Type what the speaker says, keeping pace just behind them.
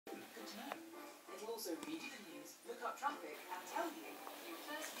also read you the news, look up traffic, and tell you your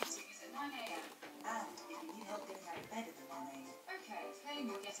first meeting is at 9 AM. And if you need help getting out of bed at the 9 AM. Okay, playing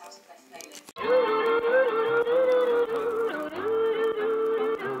your Get Out of Bed playlist.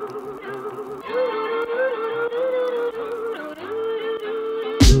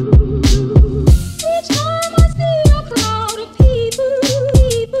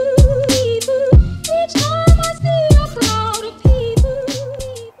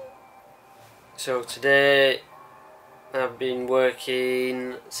 So today I've been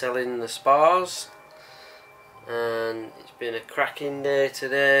working selling the spas, and it's been a cracking day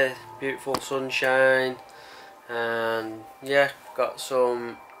today, beautiful sunshine, and yeah, got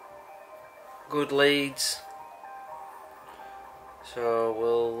some good leads, so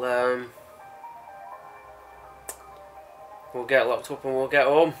we'll get locked up and we'll get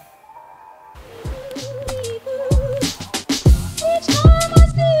home.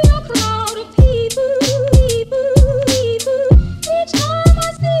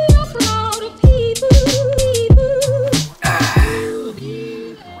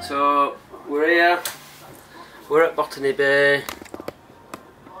 So we're here, we're at Botany Bay.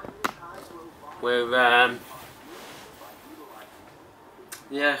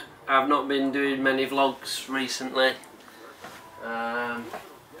 Yeah, I've not been doing many vlogs recently. I'll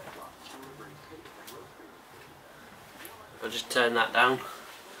just turn that down.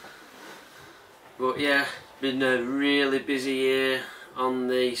 But yeah, been a really busy year on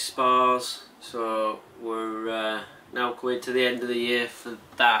the spas, so we're now coming to the end of the year for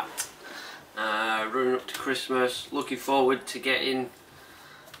that. Running up to Christmas, looking forward to getting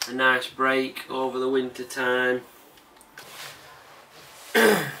a nice break over the winter time.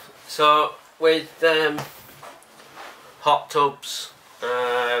 So with hot tubs,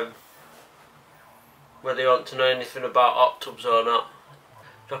 whether you want to know anything about hot tubs or not,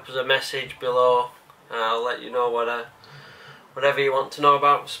 drop us a message below. I'll let you know whatever you want to know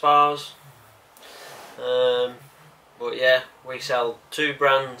about spas. But yeah, we sell two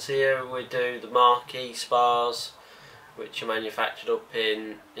brands here. We do the Marquee spas, which are manufactured up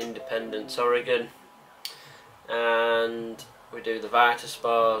in Independence, Oregon, and we do the Vita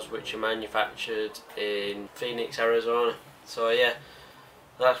spas, which are manufactured in Phoenix, Arizona. So yeah,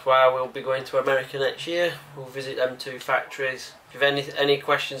 that's why we'll be going to America next year. We'll visit them two factories. If you have any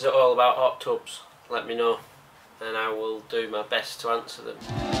questions at all about hot tubs, let me know and I will do my best to answer them.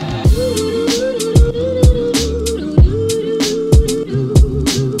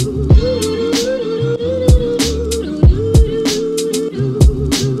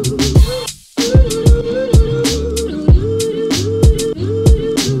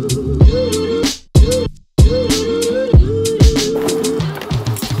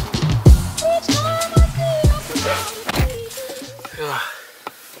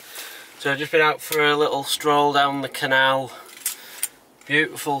 So I've just been out for a little stroll down the canal.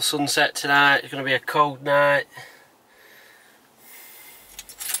 Beautiful sunset tonight. It's going to be a cold night.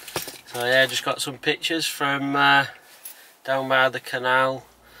 So yeah, just got some pictures from down by the canal.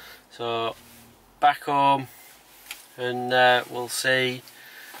 So back home, and we'll see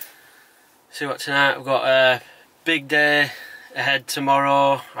what tonight. We've got a big day ahead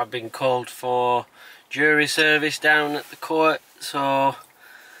tomorrow. I've been called for jury service down at the court, so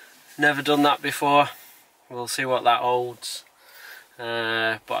never done that before. We'll see what that holds.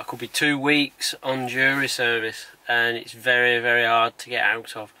 But I could be 2 weeks on jury service, and it's very, very hard to get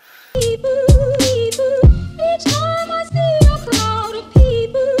out of.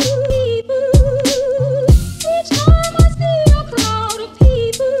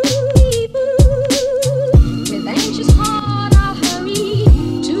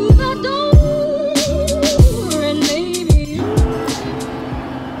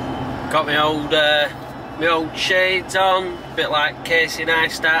 Got my old shades on, a bit like Casey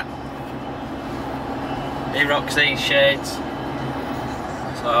Neistat. He rocks these shades.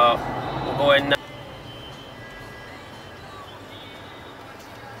 So we'll go in now.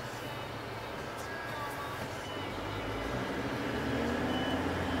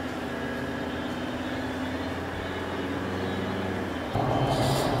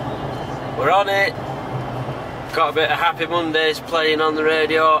 We're on it. Got a bit of Happy Mondays playing on the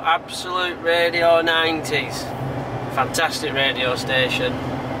radio. Absolute Radio 90s. Fantastic radio station.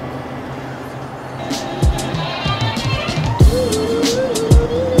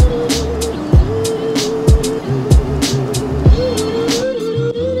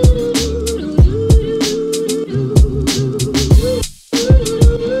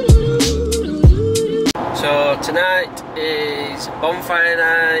 So tonight is Bonfire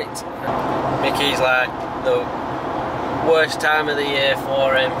night. Mickey's like the worst time of the year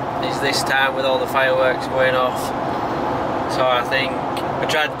for him is this time with all the fireworks going off. So I think I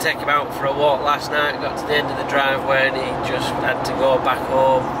tried to take him out for a walk last night, got to the end of the driveway and he just had to go back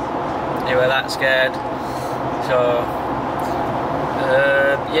home. He was that scared. So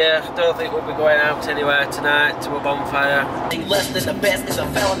yeah, I don't think we'll be going out anywhere tonight to a bonfire. Less than the best is a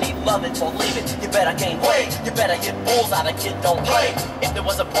felony, love it or leave it. You better gain weight, you better hit bulls out of kid, don't play. If there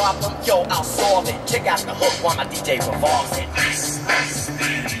was a problem, yo, I'll solve it. Check out the hook while my DJ revolves it.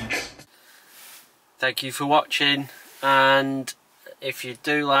 Thank you for watching, and if you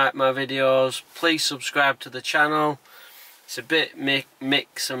do like my videos, please subscribe to the channel. It's a bit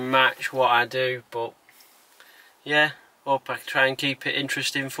mix and match what I do, but yeah, hope I can try and keep it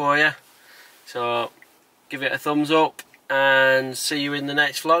interesting for you. So give it a thumbs up and see you in the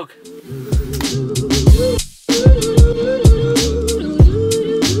next vlog.